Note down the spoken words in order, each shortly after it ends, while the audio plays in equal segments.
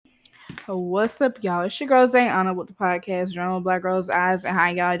What's up, y'all? It's your girl Zayana with the podcast Journal of Black Girls Eyes, and how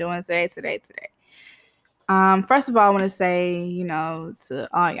y'all doing today? First of all, I want to say, to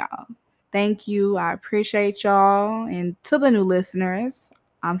all y'all, thank you. I appreciate y'all, and to the new listeners,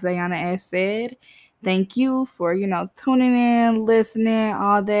 I'm Zayana as said. Thank you for tuning in, listening,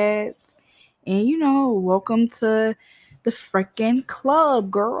 all that, and welcome to the freaking club,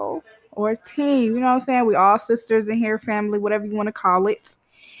 girl, or team. You know what I'm saying? We all sisters in here, family, whatever you want to call it.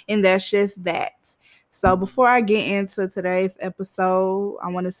 And that's just that. So before I get into today's episode, I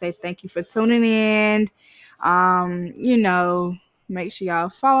want to say thank you for tuning in. Make sure y'all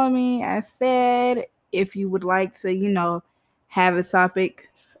follow me. As said, if you would like to, have a topic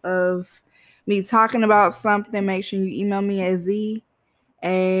of me talking about something, make sure you email me at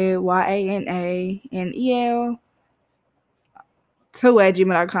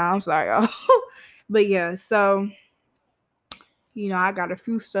zayananel2@gmail.com. Sorry, y'all. But yeah, so I got a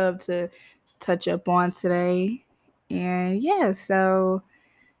few stuff to touch up on today. And yeah, so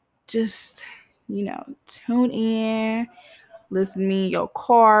just, tune in, listen to me in your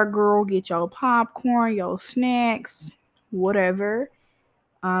car, girl, get your popcorn, your snacks, whatever.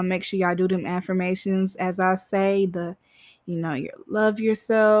 Make sure y'all do them affirmations as I say, you love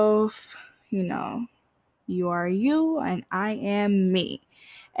yourself, you are you and I am me,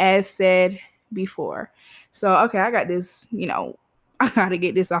 as said before. So, okay, I got this, I got to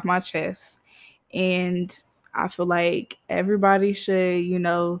get this off my chest. And I feel like everybody should,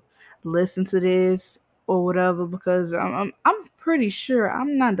 listen to this or whatever because I'm pretty sure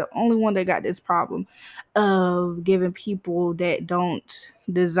I'm not the only one that got this problem of giving people that don't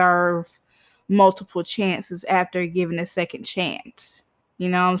deserve multiple chances after giving a second chance. You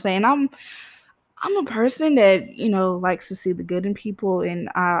know what I'm saying? I'm a person that, likes to see the good in people, and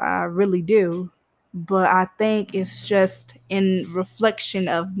I really do. But I think it's just in reflection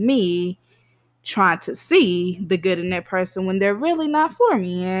of me trying to see the good in that person when they're really not for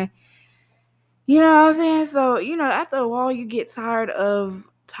me. And you know what I'm saying? So, after a while you get tired of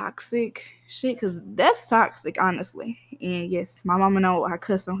toxic shit, because that's toxic, honestly. And yes, my mama know I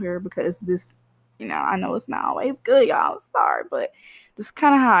cuss on her because this, I know it's not always good, y'all. I'm sorry, but this is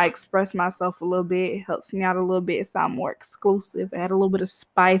kind of how I express myself a little bit. It helps me out a little bit. It sounds more exclusive. Add a little bit of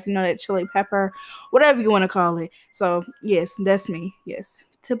spice, that chili pepper, whatever you want to call it. So, yes, that's me. Yes,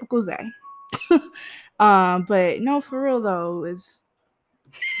 typical Zay. But no, for real though, it's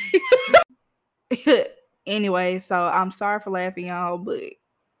anyway. So I'm sorry for laughing, y'all, but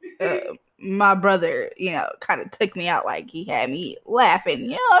my brother, kind of took me out, like he had me laughing.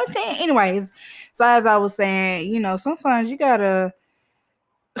 You know what I'm saying? Anyways, so as I was saying, sometimes you gotta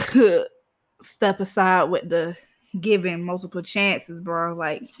step aside with the giving multiple chances, bro.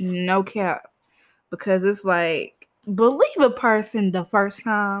 Like no cap, because it's like believe a person the first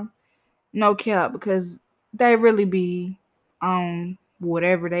time. No cap, because they really be on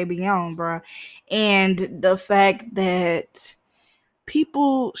whatever they be on, bro. And the fact that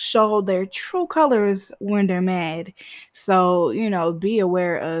people show their true colors when they're mad. So, be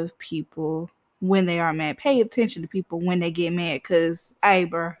aware of people when they are mad. Pay attention to people when they get mad, because, hey,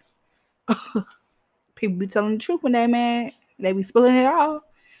 bro, people be telling the truth when they mad. They be spilling it all.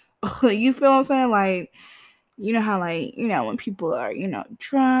 You feel what I'm saying? Like, you know how, like, when people are,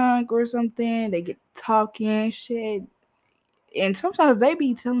 drunk or something, they get talking shit. And sometimes they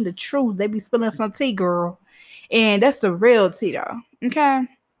be telling the truth. They be spilling some tea, girl. And that's the real tea, though. Okay?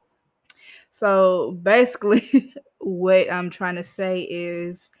 So, basically, what I'm trying to say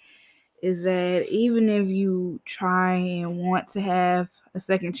is that even if you try and want to have a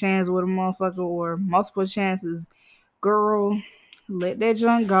second chance with a motherfucker or multiple chances, girl, let that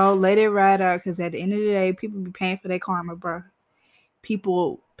junk go. Let it ride out. Because at the end of the day, people be paying for their karma, bro.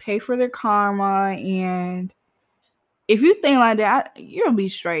 People pay for their karma. And if you think like that, you'll be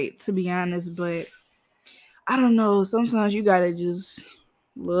straight, to be honest. But I don't know. Sometimes you got to just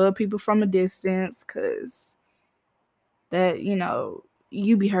love people from a distance, because that, you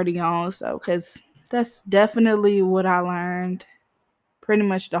be hurting your own self. Because that's definitely what I learned pretty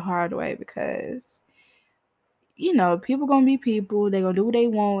much the hard way, because people gonna be people. They gonna do what they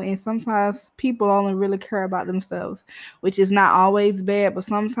want, and sometimes people only really care about themselves, which is not always bad. But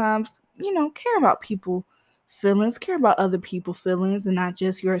sometimes, care about people feelings, care about other people feelings, and not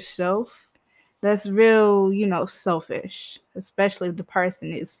just yourself. That's real, selfish. Especially if the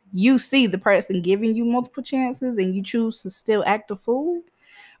person is, you see the person giving you multiple chances, and you choose to still act a fool.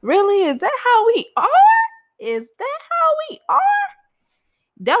 Really, is that how we are? Is that how we are?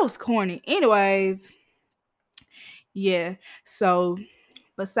 That was corny. Anyways. Yeah. So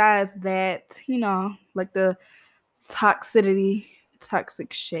besides that, like the toxicity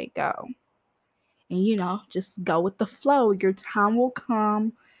toxic shit go. And, just go with the flow. Your time will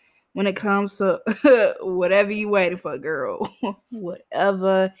come when it comes to whatever you waiting for, girl.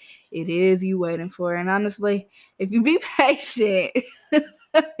 Whatever it is you waiting for. And honestly, if you be patient,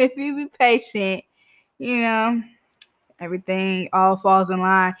 everything all falls in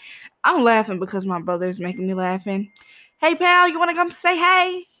line. I'm laughing because my brother's making me laughing. Hey, pal, you want to come say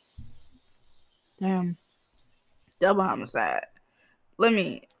hey? Damn. Double homicide. Let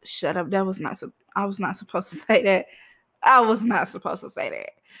me shut up. I was not supposed to say that.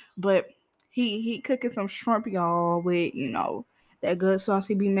 But he cooking some shrimp, y'all, with, that good sauce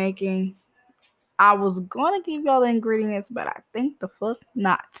he be making. I was going to give y'all the ingredients, but I think the fuck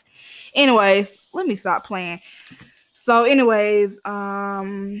not. Anyways, let me stop playing. So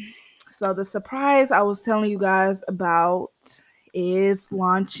so the surprise I was telling you guys about is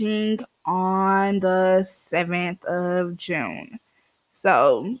launching on the 7th of June.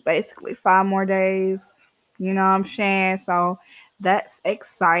 So basically 5 more days, you know what I'm saying? So that's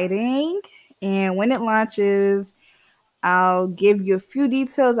exciting. And when it launches, I'll give you a few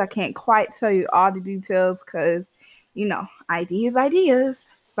details. I can't quite tell you all the details because, ideas.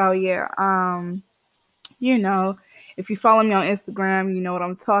 So yeah, if you follow me on Instagram, you know what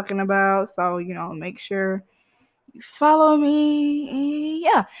I'm talking about. So, make sure you follow me. And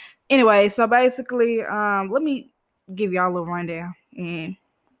yeah. Anyway, so basically, let me give y'all a little rundown and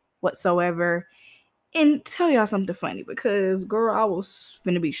whatsoever. And tell y'all something funny because, girl, I was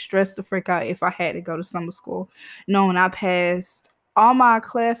finna be stressed the frick out if I had to go to summer school, knowing I passed all my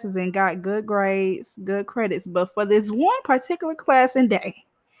classes and got good grades, good credits. But for this one particular class and day,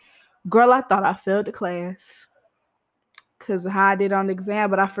 girl, I thought I failed the class because of how I did on the exam,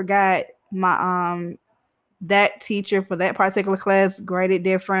 but I forgot my that teacher for that particular class graded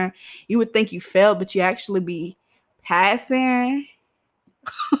different. You would think you failed, but you actually be passing.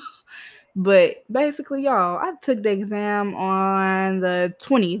 But basically, y'all, I took the exam on the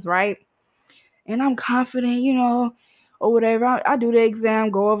 20th, right? And I'm confident, or whatever. I do the exam,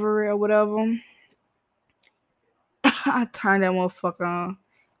 go over it or whatever. I turned that motherfucker on,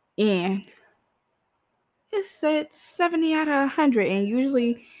 and it said 70 out of 100. And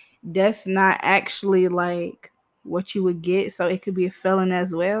usually that's not actually like what you would get. So it could be a felon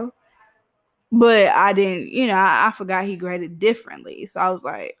as well. But I didn't, I forgot he graded differently. So I was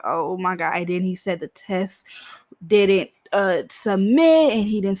like, oh my God. And then he said the test didn't submit and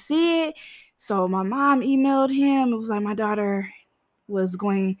he didn't see it. So my mom emailed him. It was like, my daughter was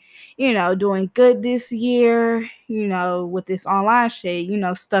going, doing good this year, with this online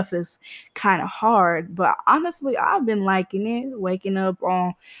shit, stuff is kind of hard. But honestly, I've been liking it, waking up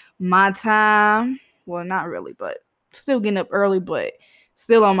on my time. Well, not really, but still getting up early, but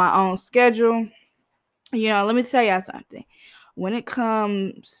still on my own schedule. Let me tell y'all something. When it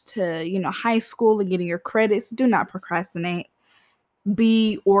comes to, high school and getting your credits, do not procrastinate.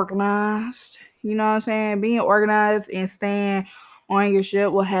 Be organized. You know what I'm saying? Being organized and staying on your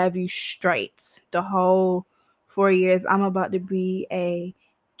shit will have you straight the whole 4 years. I'm about to be a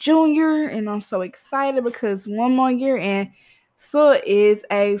junior and I'm so excited because one more year and so is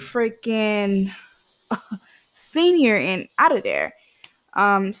a freaking senior and out of there.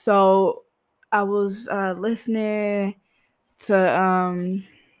 So I was listening to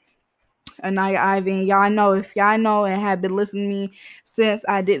Anaya Ivy. If y'all know and have been listening to me since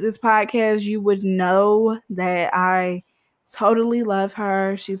I did this podcast, you would know that I totally love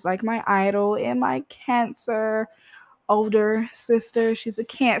her. She's like my idol and my Cancer older sister. She's a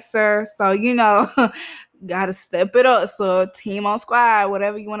Cancer, so gotta step it up. So team on squad,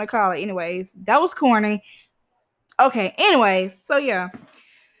 whatever you want to call it. Anyways, that was corny. Okay, anyways, so yeah,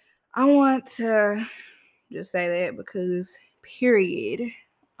 I want to just say that because period.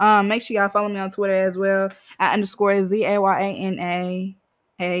 Make sure y'all follow me on Twitter as well at _ZAYANA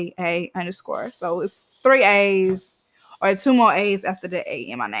 _. So it's 3 A's or 2 more A's after the A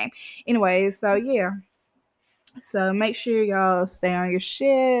in my name. Anyway, so yeah. So make sure y'all stay on your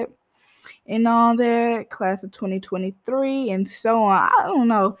shit and all that. Class of 2023 and so on. I don't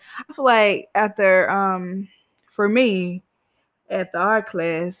know. I feel like after for me at the art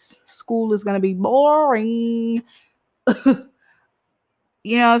class, school is gonna be boring.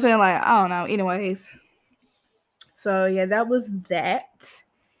 You know what I'm saying? Like, I don't know. Anyways. So, yeah, that was that.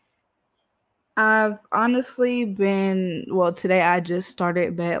 I've honestly been, today I just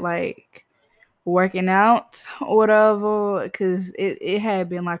started back, like, working out or whatever, because it had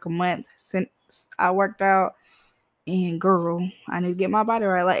been, like, a month since I worked out. And, girl, I need to get my body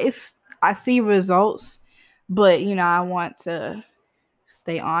right. Like, I see results, but, I want to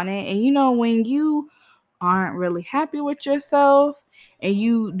stay on it. And, when you aren't really happy with yourself and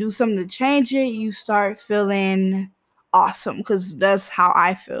you do something to change it, you start feeling awesome, because that's how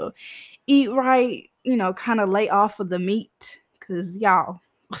I feel. Eat right, kind of lay off of the meat, because y'all,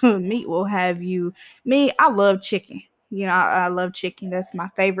 meat will have you. Me, I love chicken. I love chicken. That's my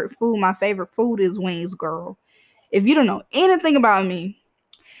favorite food. My favorite food is wings, girl. If you don't know anything about me,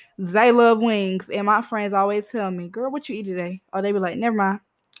 they love wings, and my friends always tell me, "Girl, what you eat today?" Or they be like, "Never mind,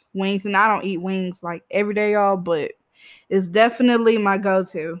 wings." And I don't eat wings like every day, y'all, but it's definitely my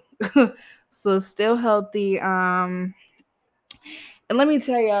go-to. So still healthy. And let me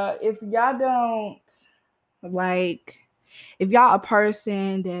tell y'all, if y'all don't like, if y'all a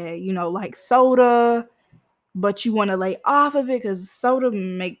person that like soda, but you want to lay off of it because soda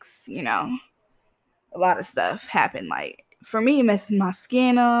makes a lot of stuff happen. Like for me, it messes my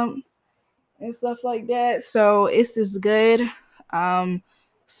skin up and stuff like that. So it's just good. Um,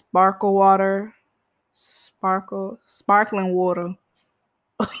 sparkle water, sparkling water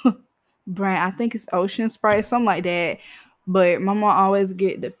brand. I think it's Ocean Sprite, something like that. But my mom always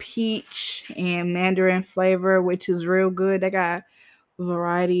get the peach and mandarin flavor, which is real good. They got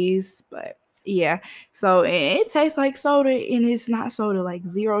varieties, but yeah. So it tastes like soda, and it's not soda, like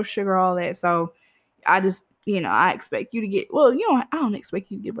zero sugar, all that. So I just, I expect you to get. Well, I don't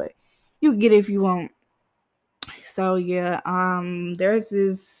expect you to get, but you can get it if you want. So yeah, there's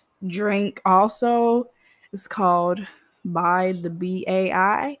this drink also. It's called By the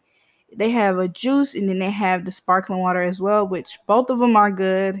BAI. They have a juice and then they have the sparkling water as well, which both of them are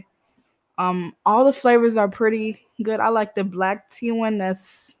good. All the flavors are pretty good. I like the black tea one.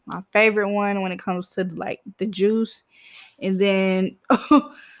 That's my favorite one when it comes to like the juice. And then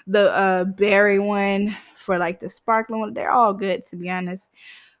the berry one for like the sparkling one. They're all good, to be honest.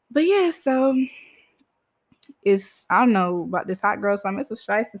 But yeah, so it's, I don't know about this hot girl summer. It's a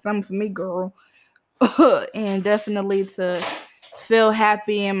shiesty summer for me, girl. And definitely to feel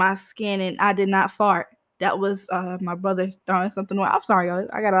happy in my skin, and I did not fart. That was my brother throwing something away. I'm sorry, y'all.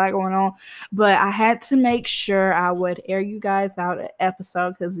 I got a lot going on. But I had to make sure I would air you guys out an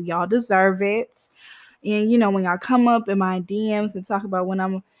episode because y'all deserve it. And, when y'all come up in my DMs and talk about when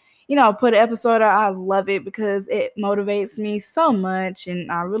I'm, put an episode out, I love it because it motivates me so much.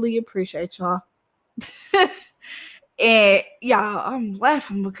 And I really appreciate y'all. And y'all, I'm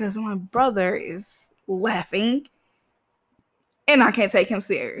laughing because my brother is laughing and I can't take him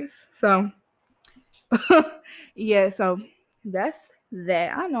serious. So yeah, so that's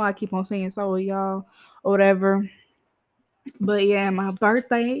that. I know I keep on saying so y'all or whatever. But yeah, my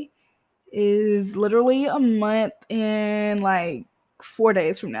birthday is literally a month and like 4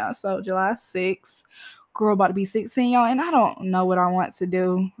 days from now. So July 6th. Girl about to be 16, y'all, and I don't know what I want to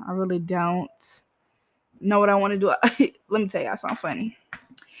do. I really don't know what I want to do. Let me tell y'all something funny.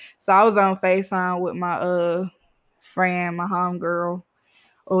 So I was on FaceTime with my friend, my homegirl,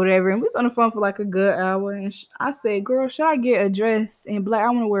 or whatever, and we was on the phone for like a good hour. And I said, "Girl, should I get a dress in black? I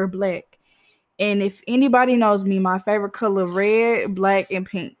want to wear black." And if anybody knows me, my favorite color red, black, and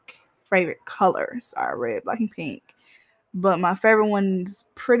pink. Favorite colors are red, black, and pink. But my favorite one is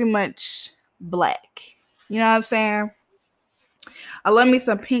pretty much black. You know what I'm saying? I love me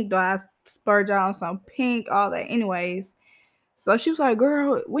some pink though. I splurge out on some pink, all that. Anyways, so she was like,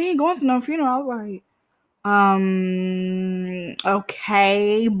 "Girl, we ain't going to no funeral." I was like,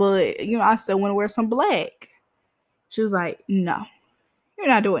 okay, but I still want to wear some black. She was like, "No, you're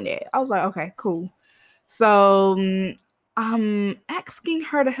not doing that." I was like, "Okay, cool." So I'm asking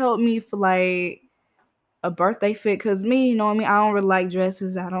her to help me for like a birthday fit, because me, I don't really like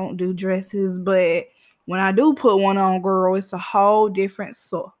dresses. I don't do dresses, but when I do put one on, girl, it's a whole different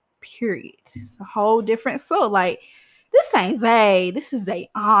sort. Period. It's a whole different sort. Like, this ain't Zay. This is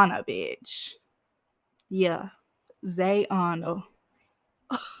Zayana, bitch. Yeah, Zayana.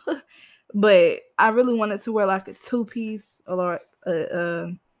 But I really wanted to wear like a 2-piece or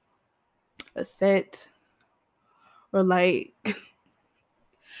a set, or like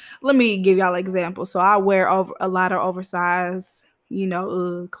let me give y'all an example. So I wear over a lot of oversized,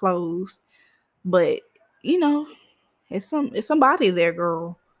 clothes, but it's somebody there,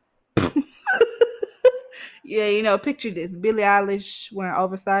 girl. Yeah, picture this: Billie Eilish wearing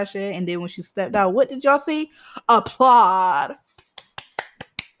oversized shit, and then when she stepped out, what did y'all see? Applaud.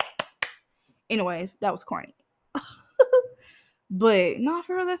 Anyways, that was corny. But no,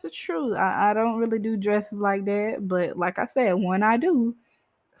 for real, that's the truth. I don't really do dresses like that. But like I said, when I do,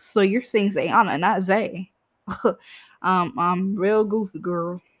 so you're seeing Zayana, not Zay. I'm real goofy,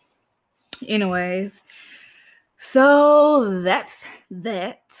 girl. Anyways, so that's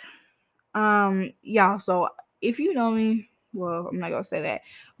that. Y'all. So if you know me, Well, I'm not gonna say that,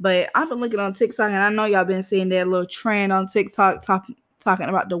 but I've been looking on TikTok, and I know y'all been seeing that little trend on TikTok talking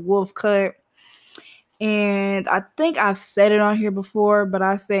about the wolf cut. And I think I've said it on here before, but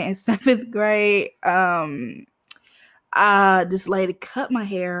I said in 7th grade, this lady cut my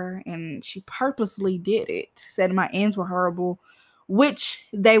hair, and she purposely did it. Said my ends were horrible, which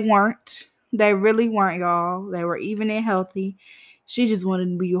they weren't. They really weren't, y'all. They were even and healthy. She just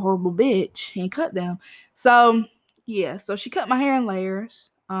wanted to be a horrible bitch and cut them. So yeah, so she cut my hair in layers.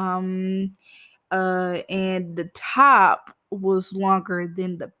 And the top was longer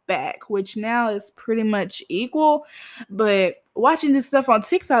than the back, which now is pretty much equal. But watching this stuff on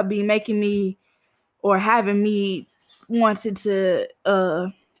TikTok be making me, or having me, wanted to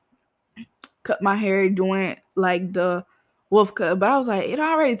cut my hair doing like the wolf cut. But I was like, it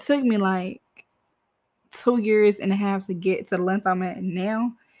already took me like 2 years and a half to get to the length I'm at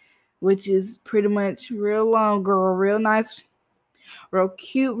now, which is pretty much real long, girl, real nice, real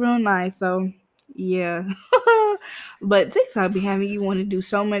cute, real nice. So yeah. But TikTok be having you want to do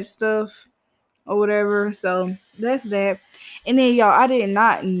so much stuff or whatever. So that's that. And then y'all, I did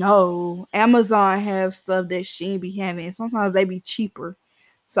not know Amazon have stuff that Shein be having. Sometimes they be cheaper.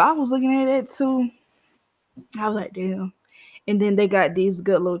 So I was looking at it too. I was like, damn. And then they got these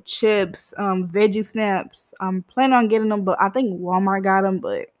good little chips, veggie snaps. I'm planning on getting them, but I think Walmart got them.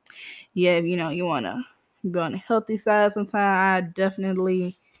 But yeah, if you wanna be on the healthy side sometime, I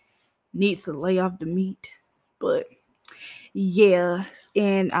definitely need to lay off the meat. But yeah,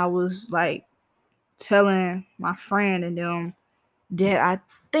 and I was like telling my friend and them that I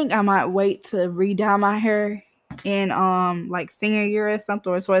think I might wait to re-dye my hair in like senior year or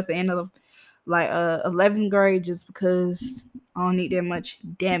something, or towards the end of like 11th grade, just because I don't need that much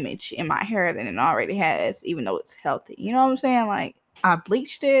damage in my hair than it already has, even though it's healthy. You know what I'm saying? Like, I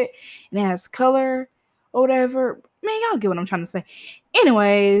bleached it and it has color or whatever. Man, y'all get what I'm trying to say.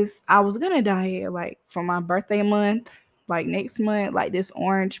 Anyways, I was gonna dye it like for my birthday month, like next month, like this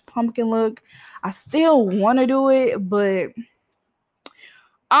orange pumpkin look. I still want to do it, but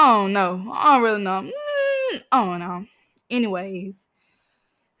I don't know. I don't really know. I don't know. Anyways,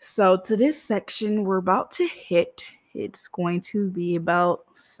 so to this section we're about to hit, it's going to be about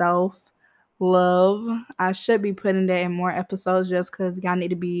self love. I should be putting that in more episodes just because y'all need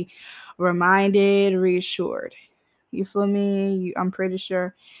to be reminded, reassured. You feel me? I'm pretty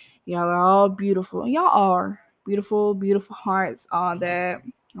sure y'all are all beautiful. Y'all are beautiful, beautiful hearts, all that.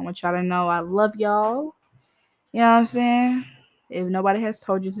 I want y'all to know I love y'all. You know what I'm saying? If nobody has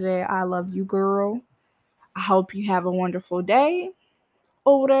told you today, I love you, girl. I hope you have a wonderful day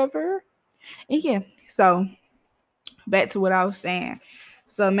or whatever. And yeah, so back to what I was saying.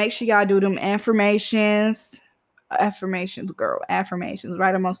 So make sure y'all do them affirmations. Affirmations, girl. Affirmations.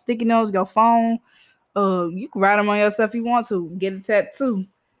 Write them on sticky notes, your phone. You can write them on yourself if you want to. Get a tattoo.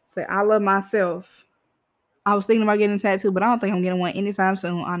 Say, I love myself. I was thinking about getting a tattoo, but I don't think I'm getting one anytime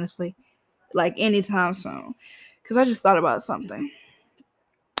soon, honestly. Like, anytime soon. Because I just thought about something.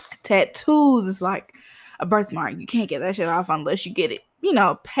 Tattoos is like a birthmark. You can't get that shit off unless you get it,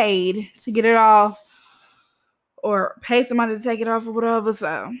 paid to get it off, or pay somebody to take it off or whatever.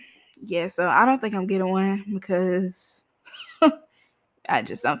 So yeah, so I don't think I'm getting one because I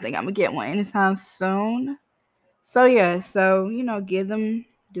just don't think I'm gonna get one anytime soon. So yeah, so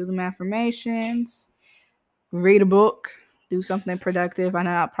do them affirmations, read a book, do something productive. I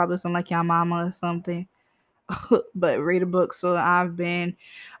know I probably sound like y'all mama or something, but read a book. So I've been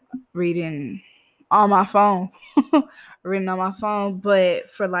reading on my phone, reading on my phone. But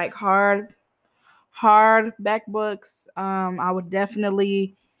for like hard back books, I would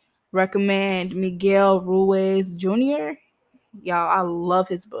definitely recommend Miguel Ruiz Jr. Y'all, I love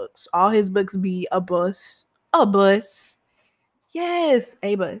his books. All his books be a bus. A bus. Yes,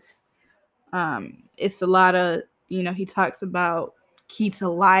 a bus. It's a lot of, he talks about key to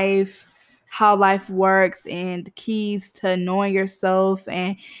life, how life works, and the keys to knowing yourself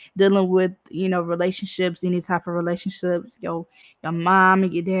and dealing with, relationships, any type of relationships, your mom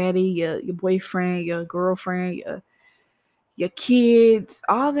and your daddy, your boyfriend, your girlfriend, your kids,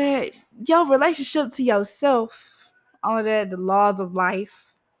 all that, your relationship to yourself, all of that, the laws of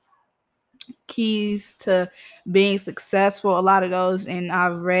life, keys to being successful, a lot of those, and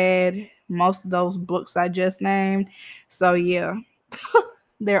I've read most of those books I just named. So yeah,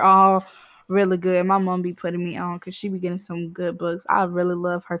 they're all really good. My mom be putting me on because she be getting some good books. I really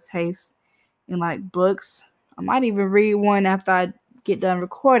love her taste in like books. I might even read one after I get done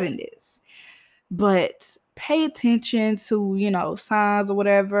recording this. But pay attention to, signs or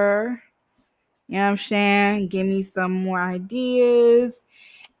whatever. You know what I'm saying? Give me some more ideas.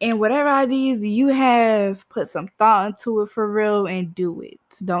 And whatever ideas you have, put some thought into it for real and do it.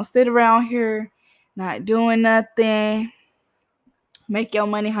 Don't sit around here not doing nothing. Make your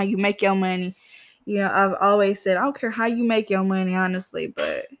money how you make your money. You know, I've always said, I don't care how you make your money, honestly,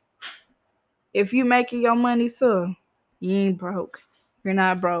 but if you making your money, so you ain't broke. You're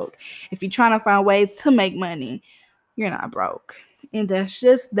not broke. If you're trying to find ways to make money, you're not broke. And that's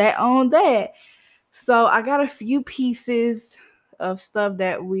just that on that. So I got a few pieces of stuff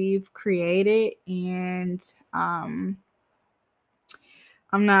that we've created, and I'm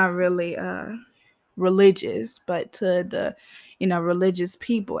not really religious, but to the religious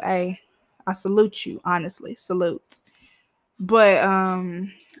people, hey, I salute you, honestly, salute. But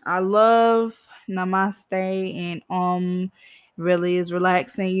I love namaste and really is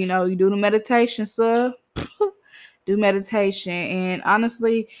relaxing. You do the meditation, sir. Do meditation, and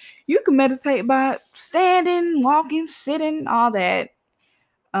honestly, you can meditate by standing, walking, sitting, all that.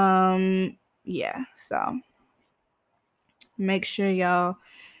 Yeah, so make sure y'all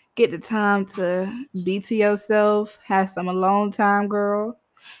get the time to be to yourself, have some alone time, girl.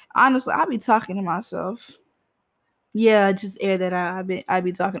 Honestly, I be talking to myself. Yeah, just air that out. I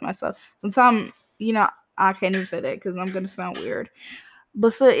be talking to myself. Sometimes, I can't even say that because I'm gonna sound weird.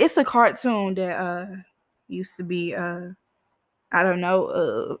 But so it's a cartoon that used to be I don't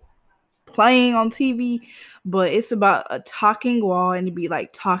know, playing on TV, but it's about a talking wall, and it'd be like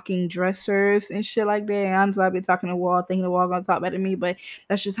talking dressers and shit like that. And honestly, I've been talking to the wall, thinking the wall gonna talk back to me, but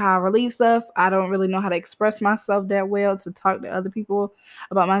that's just how I relieve stuff. I don't really know how to express myself that well to talk to other people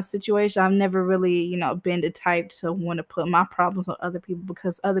about my situation. I've never really, been the type to want to put my problems on other people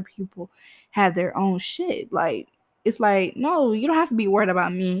because other people have their own shit. Like, it's like, no, you don't have to be worried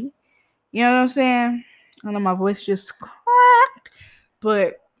about me. You know what I'm saying? I know my voice just cracked,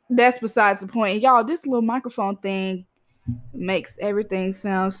 but that's besides the point. And y'all, this little microphone thing makes everything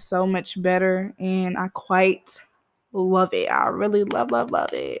sound so much better, and I quite love it. I really love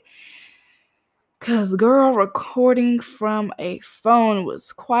it. Cause girl, recording from a phone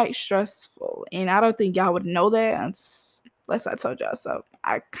was quite stressful, and I don't think y'all would know that unless I told y'all. So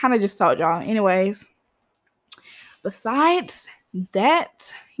I kind of just told y'all. Anyways, besides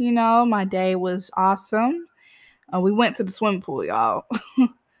that, my day was awesome. We went to the swimming pool, y'all.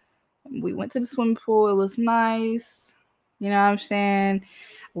 We went to the swimming pool. It was nice. You know what I'm saying?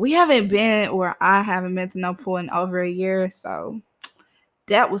 We haven't been, or I haven't been to no pool in over a year, so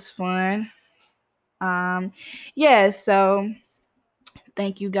that was fun. Yeah, so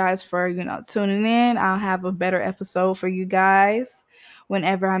thank you guys for, tuning in. I'll have a better episode for you guys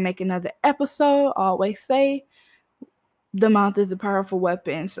whenever I make another episode. Always say the mouth is a powerful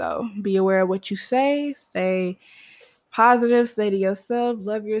weapon, so be aware of what you say. Stay positive, stay to yourself,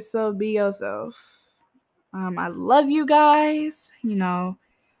 love yourself, be yourself. I love you guys, yeah,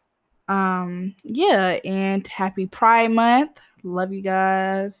 and happy Pride Month. Love you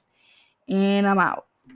guys, and I'm out.